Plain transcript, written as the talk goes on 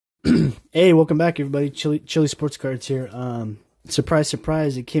Hey, welcome back, everybody. Chili Sports Cards here. Surprise,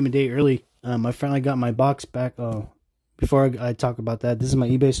 surprise! It came a day early. I finally got my box back. Oh, before I talk about that, this is my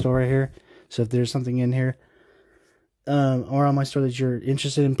eBay store right here. So if there's something in here, or on my store that you're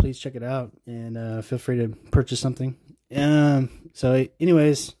interested in, please check it out and feel free to purchase something. So,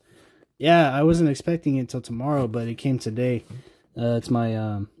 anyways, yeah, I wasn't expecting it till tomorrow, but it came today. It's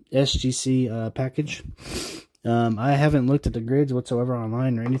my SGC package. I haven't looked at the grids whatsoever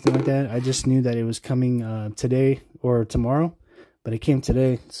online or anything like that. I just knew that it was coming today or tomorrow, but it came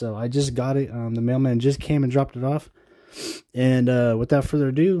today. So I just got it. The mailman just came and dropped it off. And without further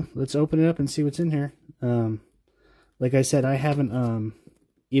ado, let's open it up and see what's in here. Like I said, I haven't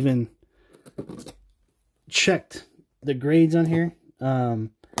even checked the grades on here.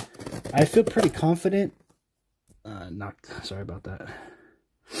 I feel pretty confident. Sorry about that.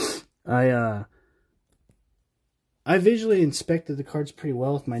 I visually inspected the cards pretty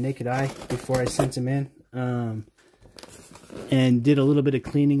well with my naked eye before I sent them in, and did a little bit of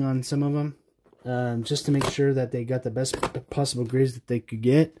cleaning on some of them, just to make sure that they got the best possible grades that they could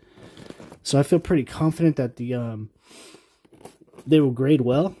get. So I feel pretty confident that they will grade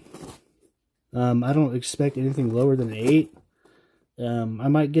well. I don't expect anything lower than an 8. I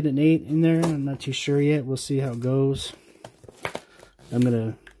might get an 8 in there. I'm not too sure yet. We'll see how it goes. I'm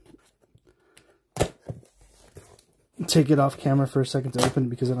gonna take it off camera for a second to open it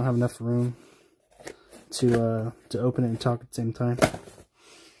because I don't have enough room to open it and talk at the same time.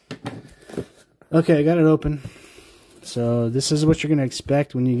 Okay, I got it open. So this is what you're gonna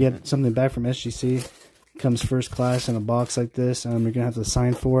expect when you get something back from SGC. It comes first class in a box like this. You're gonna have to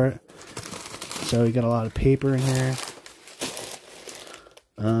sign for it. So you got a lot of paper in here.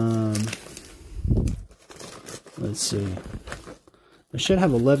 Let's see. I should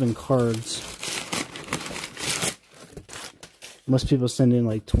have 11 cards. Most people send in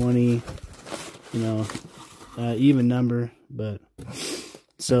like 20, even number, but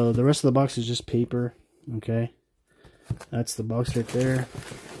so the rest of the box is just paper. Okay, that's the box right there,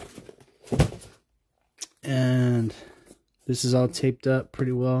 and this is all taped up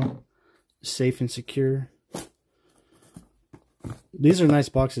pretty well, safe and secure. These are nice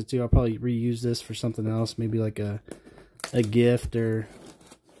boxes too. I'll probably reuse this for something else, maybe like a gift, or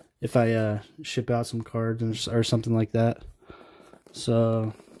if I ship out some cards or something like that.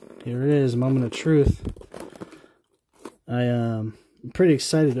 So here it is, moment of truth. I'm pretty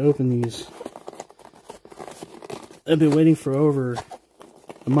excited to open these. I've been waiting for over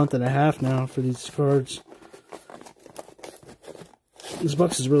a month and a half now for these cards. This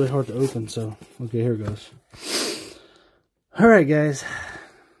box is really hard to open, so okay, here it goes. Alright guys,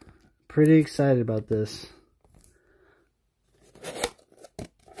 pretty excited about this.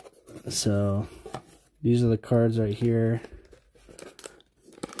 So these are the cards right here.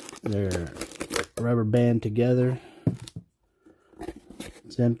 They're rubber band together.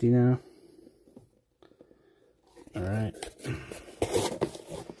 It's empty now. Alright.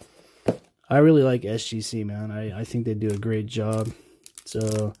 I really like SGC, man. I think they do a great job.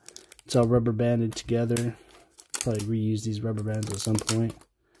 So it's all rubber banded together. Probably reuse these rubber bands at some point.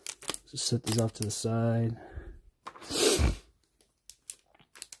 Just set these off to the side.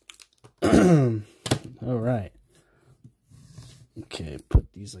 Alright. Okay,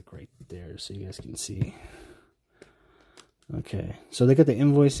 put these like right there so you guys can see. Okay, so they got the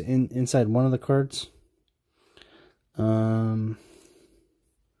invoice inside one of the cards. Let's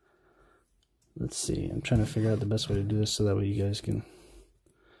see. I'm trying to figure out the best way to do this so that way you guys can.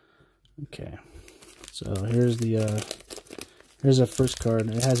 Okay, so here's the first card.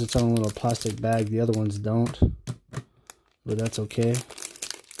 It has its own little plastic bag. The other ones don't, but that's okay.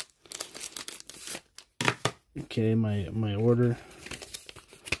 Okay, my order.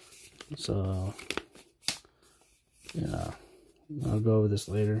 So yeah, I'll go over this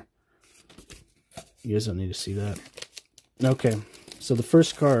later. You guys don't need to see that. Okay, so the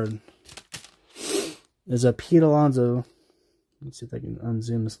first card is a Pete Alonso. Let's see if I can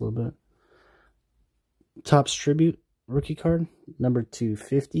unzoom this a little bit. Topps Tribute rookie card, number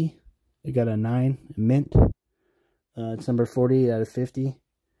 250. It got a 9 mint. It's number 40 out of 50.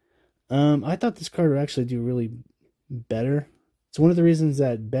 I thought this card would actually do really better. It's one of the reasons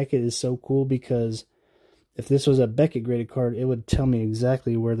that Beckett is so cool, because if this was a Beckett graded card, it would tell me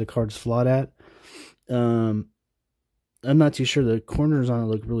exactly where the card's flawed at. I'm not too sure. The corners on it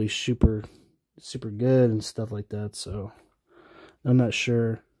look really super good and stuff like that, so I'm not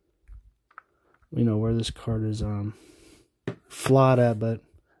sure, where this card is flawed at, but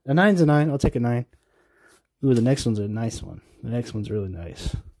a 9's a 9. I'll take a 9. Ooh, the next one's a nice one. The next one's really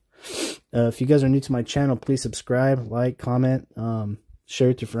nice. If you guys are new to my channel, please subscribe, like, comment, share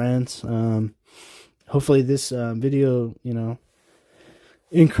it with your friends. Hopefully this video,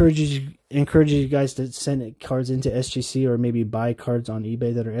 encourages you guys to send cards into SGC, or maybe buy cards on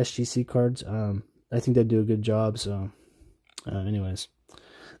eBay that are SGC cards. I think they do a good job. So anyways,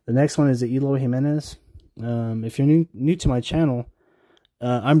 the next one is the Eloy Jimenez. If you're new to my channel,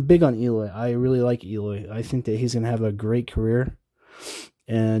 I'm big on Eloy. I really like Eloy. I think that he's gonna have a great career.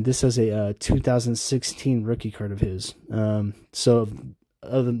 And this is a 2016 rookie card of his. So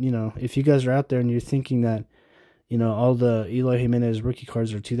if you guys are out there and you're thinking that all the Eloy Jimenez rookie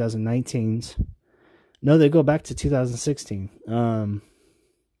cards are 2019s, no, they go back to 2016.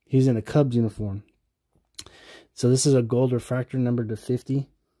 He's in a Cubs uniform. So this is a gold refractor, number to 50.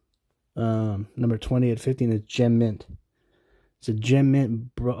 Number 20 at 50, and it's gem mint. It's a gem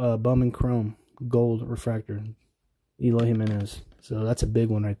mint Bowman Chrome gold refractor, Eloy Jimenez. So that's a big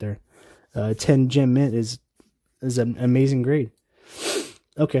one right there. 10 gem mint is an amazing grade.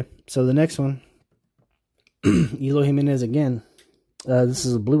 Okay, so the next one, Eloy Jimenez again. This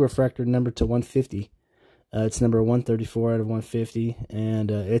is a blue refractor, number to 150. It's number 134 out of 150, and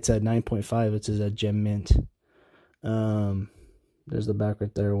it's at 9.5. It's a gem mint. There's the back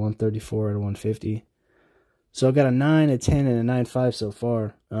right there, 134 out of 150. So I got a 9, a 10, and a 9.5 so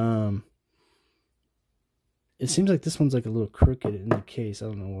far. It seems like this one's like a little crooked in the case. I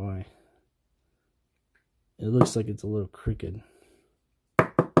don't know why. It looks like it's a little crooked.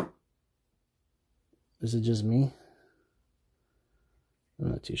 Is it just me?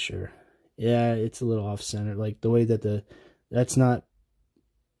 I'm not too sure. Yeah, it's a little off-center. Like the way that that's not,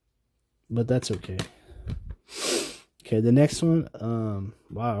 but that's okay. Okay, the next one,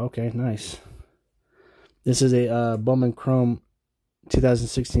 wow, okay, nice. This is a Bowman Chrome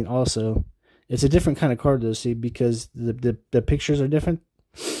 2016 also. It's a different kind of card though, see, because the pictures are different.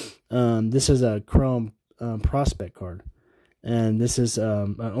 This is a Chrome prospect card. And this is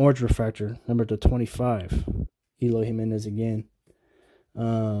an orange refractor, number to 25. Eloy Jimenez again.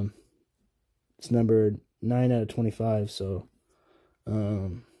 It's numbered 9 out of 25, so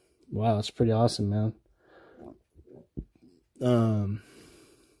wow, it's pretty awesome, man.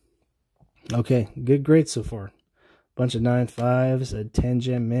 Okay, good grade so far. Bunch of 9.5s, a 10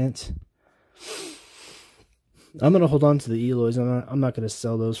 gem mint. I'm gonna hold on to the Eloys. I'm not gonna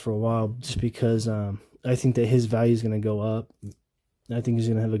sell those for a while, just because I think that his value is gonna go up. I think he's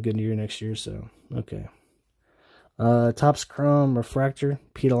gonna have a good year next year. So okay. Topps Chrome refractor,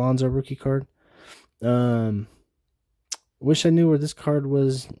 Pete Alonso rookie card. Wish I knew where this card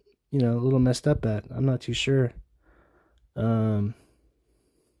was, a little messed up at. I'm not too sure.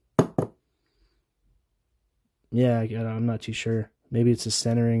 Yeah, I'm not too sure. Maybe it's a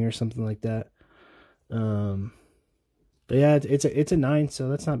centering or something like that. But yeah, it's a 9, so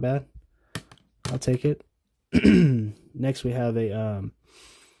that's not bad. I'll take it. Next we have a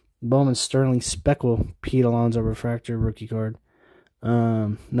Bowman Sterling Speckle Pete Alonso refractor rookie card.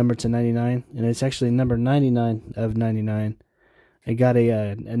 Number to 99, and it's actually number 99 of 99. I got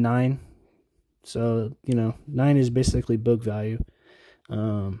a 9. So, 9 is basically book value.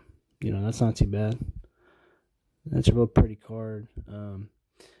 That's not too bad. That's a real pretty card.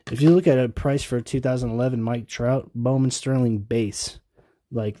 If you look at a price for a 2011 Mike Trout Bowman Sterling base,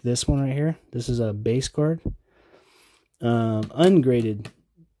 like this one right here, this is a base card. Ungraded,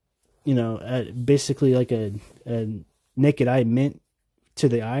 basically like a naked eye mint to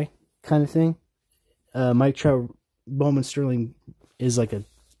the eye kind of thing. Mike Trout Bowman Sterling is like a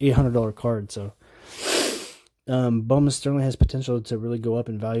 $800 card, so Bowman Sterling has potential to really go up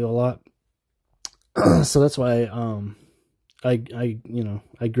in value a lot. So that's why I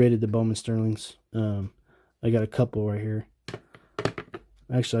graded the Bowman Sterlings. I got a couple right here.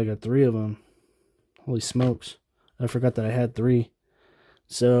 Actually, I got 3 of them. Holy smokes, I forgot that I had 3.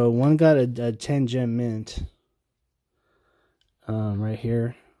 So one got a 10 gem mint right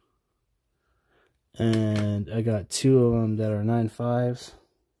here, and I got 2 of them that are 9.5s.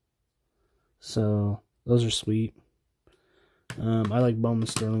 So those are sweet. I like Bowman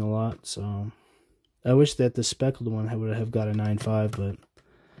Sterling a lot, so I wish that the speckled one would have got a 9.5, but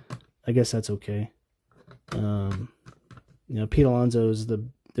I guess that's okay. Pete Alonso is the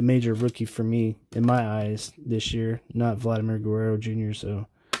major rookie for me in my eyes this year, not Vladimir Guerrero Jr. So,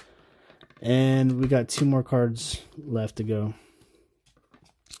 and we got 2 more cards left to go.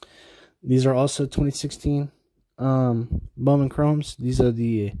 These are also 2016 Bowman Chromes. These are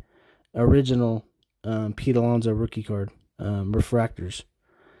the original Pete Alonso rookie card refractors.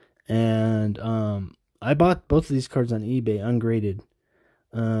 And I bought both of these cards on eBay ungraded.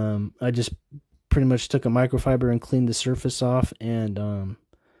 I just pretty much took a microfiber and cleaned the surface off, and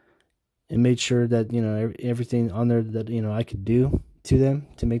made sure that everything on there that I could do to them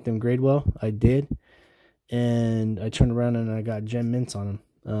to make them grade well. I did, and I turned around and I got gem mints on them.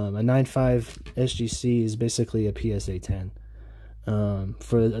 A 9.5 SGC is basically a PSA 10.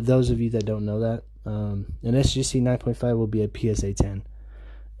 For those of you that don't know that, an SGC 9.5 will be a PSA 10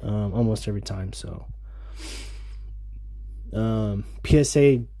 almost every time. So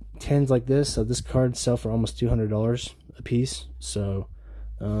PSA 10s like this, so this card sell for almost $200 a piece. So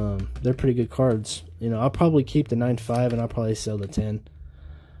they're pretty good cards. You know, I'll probably keep the 9.5 and I'll probably sell the 10.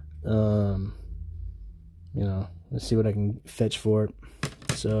 You know, let's see what I can fetch for it.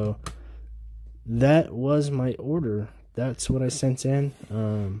 So that was my order. That's what I sent in.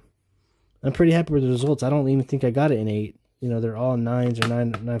 I'm pretty happy with the results. I don't even think I got it in 8. You know, they're all 9s or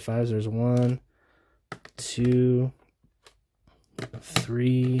 9.5s. There's 1, 2,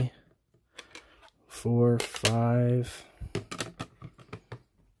 3, 4, 5,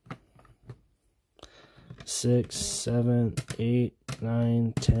 6, 7, 8,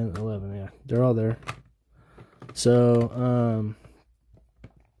 9, 10, 11. Yeah, they're all there. So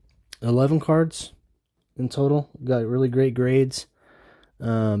 11 cards in total. Got really great grades.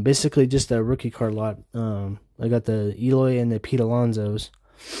 Basically just a rookie card lot. I got the Eloy and the Pete Alonso's.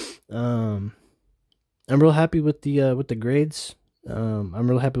 I'm real happy with the grades. I'm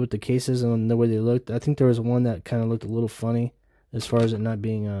real happy with the cases and the way they looked. I think there was one that kind of looked a little funny as far as it not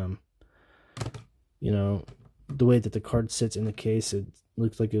being, you know, the way that the card sits in the case. It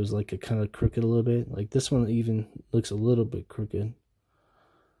looks like it was like a kind of crooked a little bit. Like this one even looks a little bit crooked.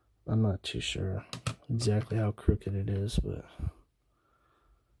 I'm not too sure exactly how crooked it is, but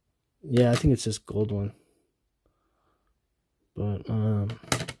yeah, I think it's this gold one. But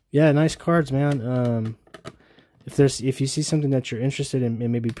yeah, nice cards, man. If you see something that you're interested in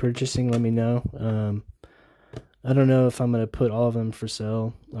maybe purchasing, let me know. I don't know if I'm gonna put all of them for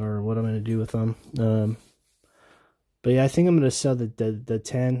sale or what I'm gonna do with them. But yeah, I think I'm gonna sell the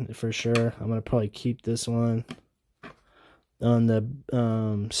 10 for sure. I'm gonna probably keep this one. On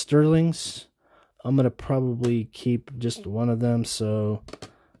the Sterlings, I'm gonna probably keep just one of them. So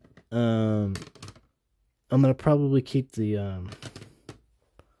I'm gonna probably keep the I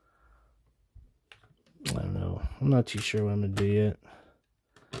don't know. I'm not too sure what I'm gonna do yet,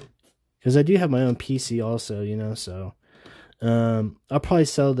 because I do have my own PC also, you know. So I'll probably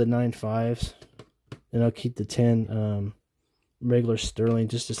sell the 9.5s and I'll keep the 10 regular Sterling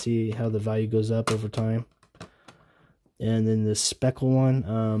just to see how the value goes up over time. And then the speckle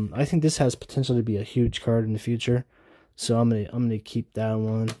one, I think this has potential to be a huge card in the future, so I'm gonna keep that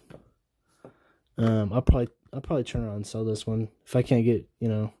one. I'll probably turn around and sell this one if I can't get, you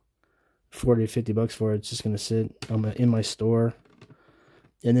know, 40 or 50 bucks for it. It's just gonna sit in my store.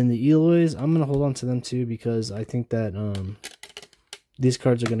 And then the Eloys, I'm gonna hold on to them too, because I think that these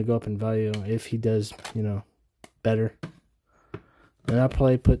cards are gonna go up in value if he does, you know, better. And I'll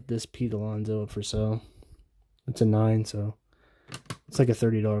probably put this Pete Alonso up for sale. It's a 9, so it's like a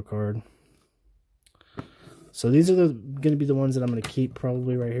 $30 card. So these are going to be the ones that I'm going to keep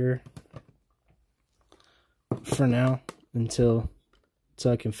probably right here for now until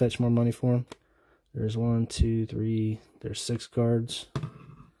I can fetch more money for them. There's 1, 2, 3. There's 6 cards.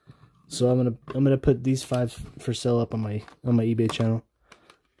 So I'm gonna put these 5 for sale up on my eBay channel.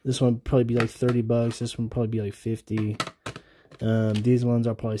 This one would probably be like 30 bucks. This one would probably be like 50. These ones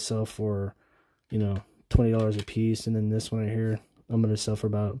I'll probably sell for, you know, $20 a piece, and then this one right here I'm gonna sell for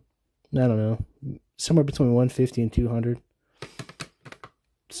about, I don't know, somewhere between 150 and 200.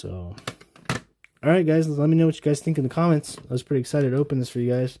 So all right, guys, let me know what you guys think in the comments. I was pretty excited to open this for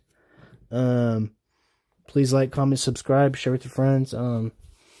you guys. Please like, comment, subscribe, share with your friends.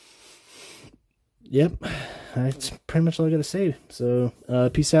 Yep, that's pretty much all I gotta say. So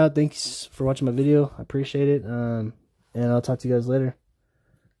peace out. Thanks for watching my video. I appreciate it. And I'll talk to you guys later.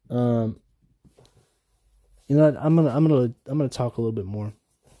 You know what? I'm gonna talk a little bit more.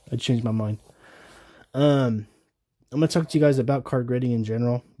 I changed my mind. I'm gonna talk to you guys about card grading in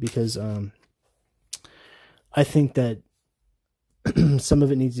general, because I think that some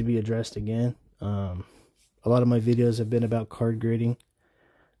of it needs to be addressed again. A lot of my videos have been about card grading.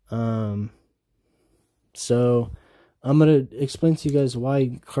 So I'm gonna explain to you guys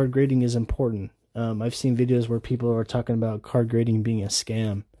why card grading is important. I've seen videos where people are talking about card grading being a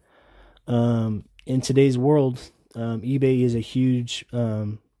scam. In today's world, eBay is a huge,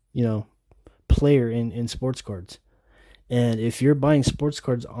 you know, player in sports cards. And if you're buying sports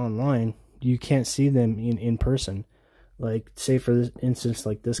cards online, you can't see them in person. Like, say for this instance,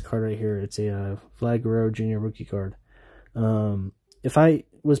 like this card right here, it's a Vlad Guerrero Jr. rookie card. If I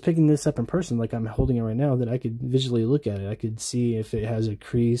was picking this up in person, like I'm holding it right now, then I could visually look at it. I could see if it has a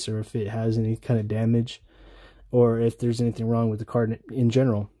crease or if it has any kind of damage. or if there's anything wrong with the card in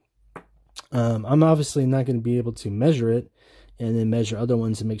general. I'm obviously not going to be able to measure it and then measure other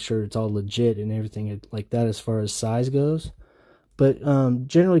ones and make sure it's all legit and everything like that as far as size goes. But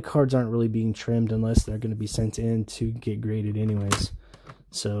generally cards aren't really being trimmed unless they're going to be sent in to get graded anyways.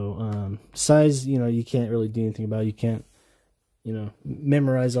 So size, you can't really do anything about it. You can't,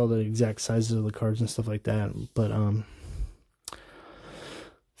 memorize all the exact sizes of the cards and stuff like that. But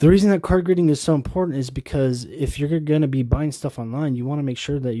the reason that card grading is so important is because if you're going to be buying stuff online, you want to make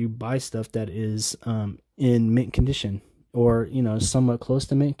sure that you buy stuff that is in mint condition, or, somewhat close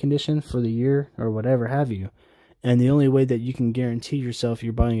to mint condition for the year or whatever have you. And the only way that you can guarantee yourself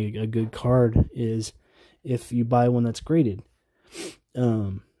you're buying a good card is if you buy one that's graded.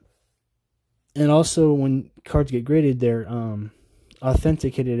 And also when cards get graded, they're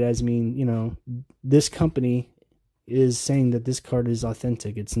authenticated as this company is saying that this card is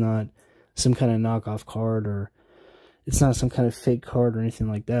authentic. It's not some kind of knockoff card, or it's not some kind of fake card or anything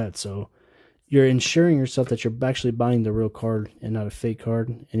like that. So you're ensuring yourself that you're actually buying the real card and not a fake card.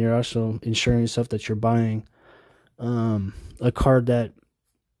 And you're also ensuring yourself that you're buying a card that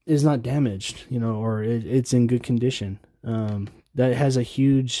is not damaged, or it's in good condition. That has a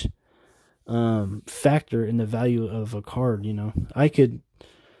huge factor in the value of a card. I could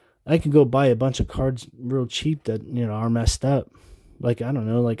go buy a bunch of cards real cheap that are messed up. Like, I don't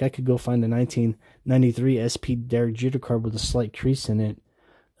know, like I could go find a 1993 SP Derek Jeter card with a slight crease in it,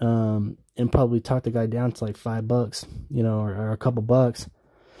 and probably talk the guy down to like $5, or a couple bucks,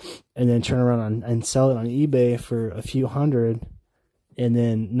 and then turn around and sell it on eBay for a few hundred, and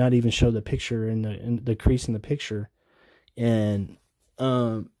then not even show the picture in the crease in the picture. And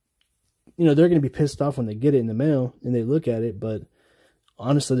they're going to be pissed off when they get it in the mail and they look at it. But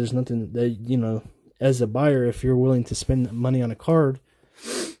honestly, there's nothing that, as a buyer, if you're willing to spend money on a card,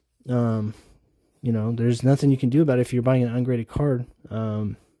 there's nothing you can do about it. If you're buying an ungraded card,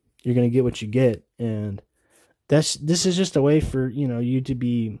 you're going to get what you get. And this is just a way for, you to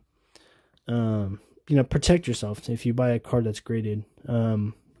be, protect yourself. If you buy a card that's graded,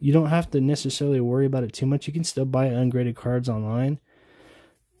 you don't have to necessarily worry about it too much. You can still buy ungraded cards online.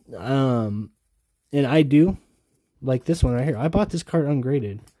 And I do, like this one right here. I bought this card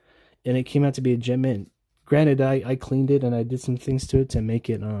ungraded, and it came out to be a gem mint. Granted, I cleaned it and I did some things to it to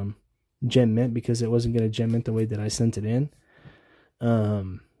make it gem mint, because it wasn't going to gem mint the way that I sent it in.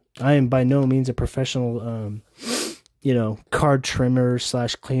 I am by no means a professional, card trimmer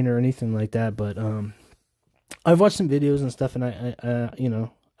 / cleaner or anything like that. But I've watched some videos and stuff, and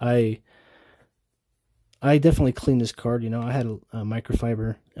I definitely cleaned this card. I had a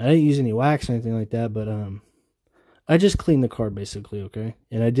microfiber. I didn't use any wax or anything like that, but I just cleaned the card basically, okay?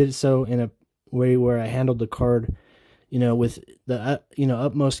 And I did so in a way where I handled the card, with the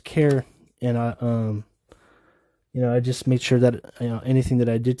utmost care, and I just made sure that anything that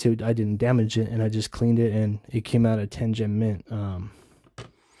I did to it, I didn't damage it, and I just cleaned it, and it came out a 10 gem mint.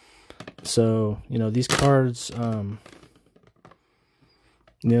 So these cards,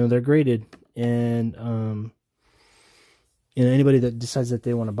 they're graded. And anybody that decides that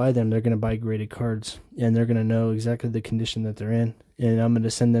they want to buy them, they're going to buy graded cards, and they're going to know exactly the condition that they're in. And I'm going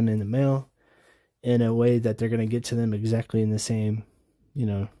to send them in the mail in a way that they're going to get to them exactly in the same,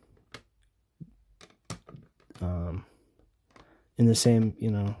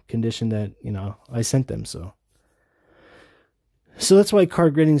 condition that I sent them. So that's why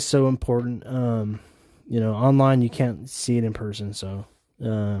card grading is so important. Online you can't see it in person, so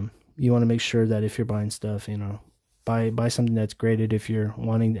you want to make sure that if you're buying stuff, buy something that's graded if you're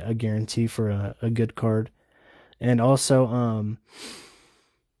wanting a guarantee for a good card. And also,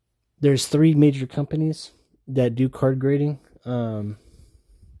 there's 3 major companies that do card grading. And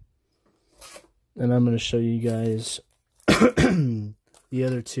I'm going to show you guys the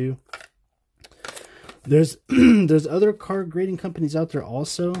other 2. There's other card grading companies out there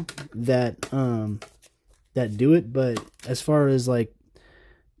also that do it, but as far as like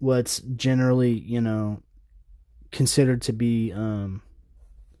what's generally, considered to be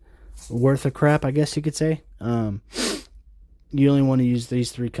worth a crap, I guess you could say, you only want to use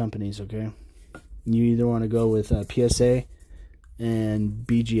these 3 companies, okay? You either want to go with PSA and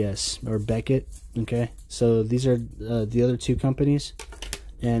BGS or Beckett, okay? So these are the other 2 companies,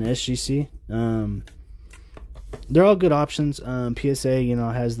 and SGC. They're all good options. PSA,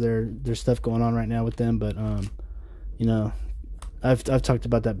 has their stuff going on right now with them, but I've talked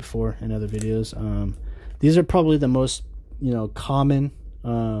about that before in other videos. These are probably the most common,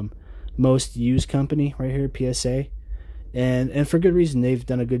 most used company right here, PSA, and for good reason. They've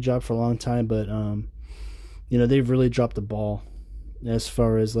done a good job for a long time, but they've really dropped the ball as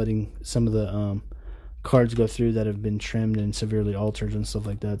far as letting some of the cards go through that have been trimmed and severely altered and stuff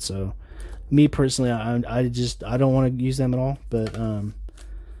like that. So me personally, I don't want to use them at all, but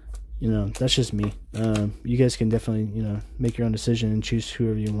you know, that's just me. You guys can definitely, you know, make your own decision and choose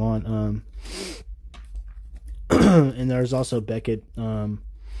whoever you want. And there's also Beckett.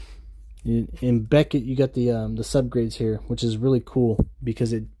 In Beckett, you got the subgrades here, which is really cool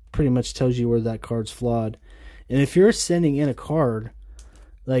because it pretty much tells you where that card's flawed. And if you're sending in a card,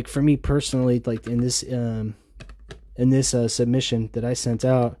 like for me personally, like in this submission that I sent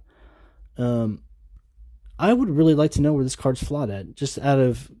out, I would really like to know where this card's flawed at, just out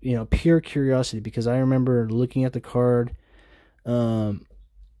of, you know, pure curiosity, because I remember looking at the card and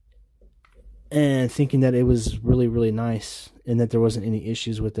thinking that it was really, really nice and that there wasn't any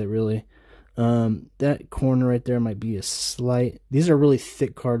issues with it, really. That corner right there might be a slight... These are really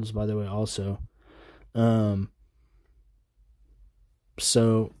thick cards, by the way, also.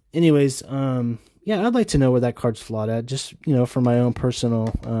 So, anyways, yeah, I'd like to know where that card's flawed at, just, you know, for my own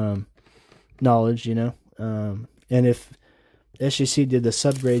personal knowledge, you know. And if SGC did the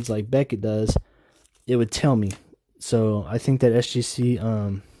subgrades like Beckett does, it would tell me. So I think that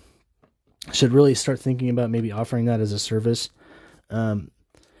SGC should really start thinking about maybe offering that as a service.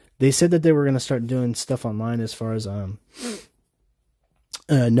 They said that they were going to start doing stuff online as far as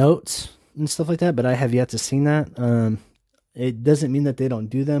notes and stuff like that, but I have yet to see that. It doesn't mean that they don't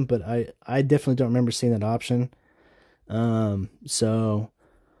do them, but I definitely don't remember seeing that option. So,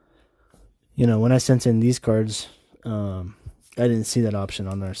 you know, when I sent in these cards, I didn't see that option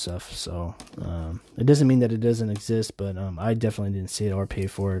on their stuff. So it doesn't mean that it doesn't exist, but I definitely didn't see it or pay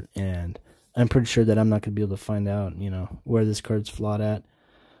for it, and I'm pretty sure that I'm not going to be able to find out, you know, where this card's flawed at.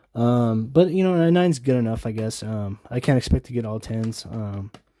 But, you know, a 9's good enough, I guess. I can't expect to get all 10s.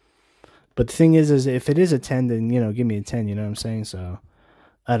 But the thing is if it is a 10, then, you know, give me a 10, you know what I'm saying? So,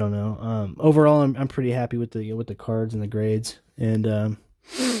 I don't know. Overall, I'm pretty happy with the cards and the grades. And,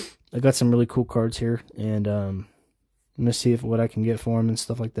 I got some really cool cards here. And, I'm going to see what I can get for them and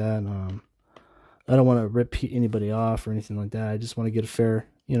stuff like that. I don't want to rip anybody off or anything like that. I just want to get a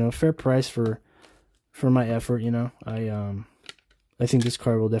fair price for my effort, you know. I think this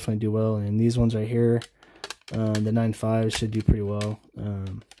card will definitely do well, and these ones right here, the 9.5 should do pretty well.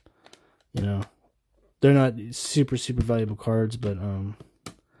 You know, they're not super valuable cards, but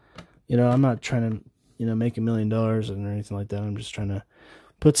you know, I'm not trying to, you know, make $1 million or anything like that. I'm just trying to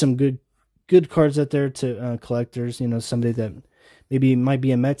put some good cards out there to collectors. You know, somebody that maybe might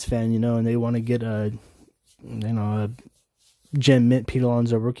be a Mets fan, you know, and they want to get a Gem Mint Pete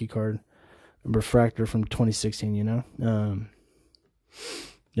Alonso rookie card, a refractor from 2016. You know,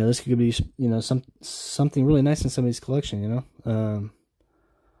 you know, this could be, you know, something really nice in somebody's collection. You know,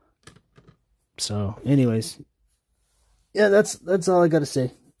 so anyways, yeah, that's all I got to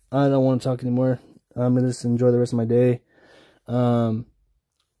say. I don't want to talk anymore. I'm gonna just enjoy the rest of my day. I'm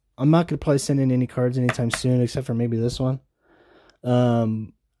not gonna probably send in any cards anytime soon, except for maybe this one.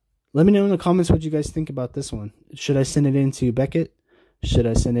 Let me know in the comments what you guys think about this one. Should I send it into Beckett? Should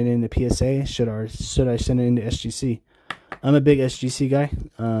I send it into PSA? Should I send it into SGC? I'm a big SGC guy.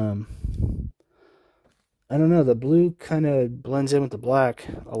 I don't know. The blue kind of blends in with the black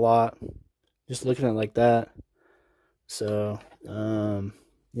a lot. Just looking at it like that. So,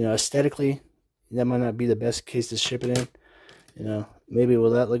 you know, aesthetically, that might not be the best case to ship it in. You know, maybe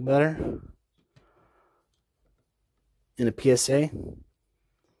will that look better in a PSA?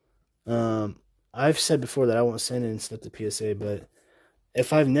 I've said before that I won't send in stuff to PSA, but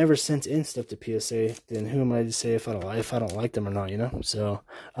if I've never sent in stuff to PSA, then who am I to say if I don't like them or not, you know? So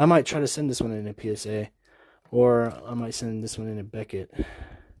I might try to send this one in a PSA, or I might send this one in a Beckett.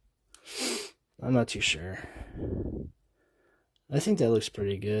 I'm not too sure. I think that looks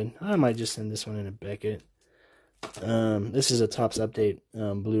pretty good. I might just send this one in a Beckett. This is a Topps Update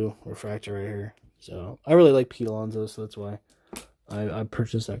blue refractor right here. So I really like Pete Alonso, so that's why I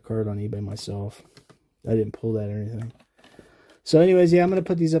purchased that card on eBay myself. I didn't pull that or anything. So anyways, yeah, I'm going to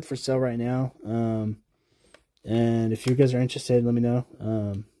put these up for sale right now. And if you guys are interested, let me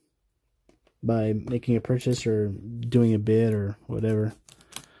know by making a purchase or doing a bid or whatever.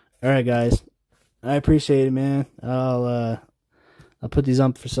 Alright, guys. I appreciate it, man. I'll put these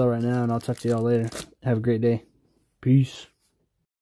up for sale right now, and I'll talk to y'all later. Have a great day. Peace.